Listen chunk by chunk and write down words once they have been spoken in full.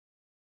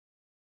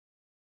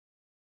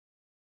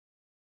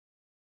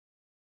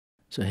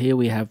So here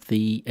we have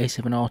the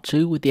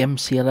a7r2 with the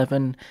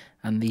MC-11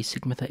 and the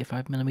Sigma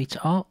 35mm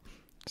art.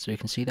 So you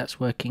can see that's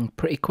working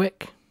pretty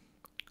quick,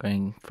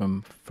 going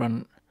from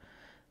front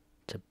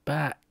to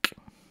back,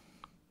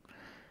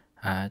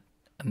 and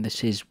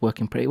this is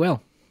working pretty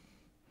well.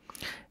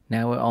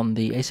 Now we're on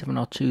the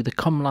a7r2, the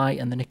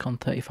Commlite and the Nikon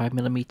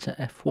 35mm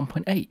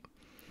f1.8.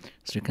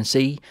 So you can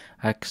see,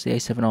 because the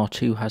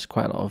a7r2 has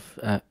quite a lot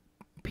of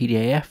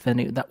PDAF,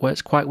 then that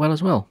works quite well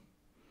as well.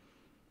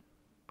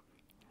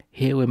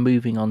 Here we're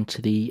moving on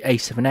to the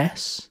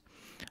a7s,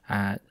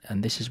 and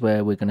this is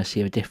where we're going to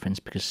see a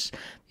difference because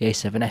the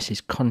a7s is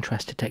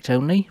contrast detect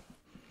only.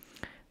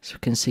 So you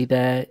can see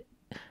there,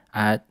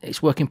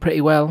 it's working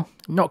pretty well.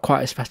 Not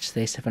quite as fast as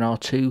the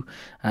a7r2,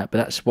 but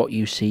that's what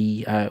you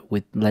see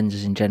with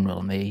lenses in general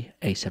on the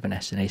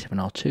a7s and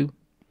a7r2.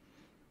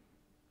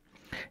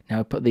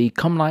 Now I put the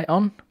Commlite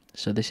on,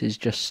 so this is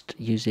just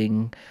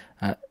using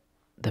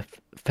the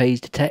phase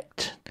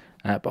detect.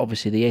 But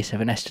obviously the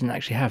a7s doesn't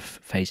actually have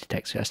phase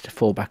detect, so it has to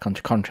fall back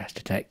onto contrast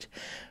detect.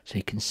 So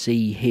you can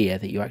see here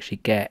that you actually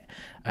get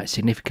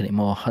significantly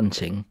more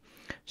hunting.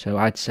 So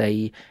I'd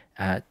say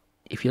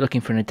if you're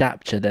looking for an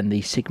adapter, then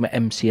the Sigma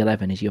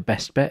MC-11 is your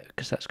best bet,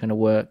 because that's going to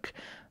work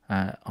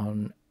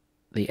on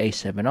the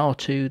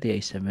a7r2, the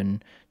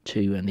a7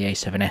 II and the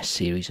a7s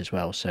series as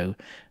well. So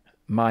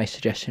my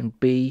suggestion would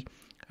be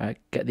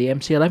get the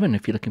MC-11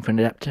 if you're looking for an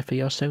adapter for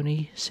your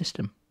Sony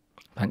system.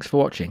 Thanks for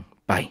watching.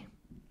 Bye.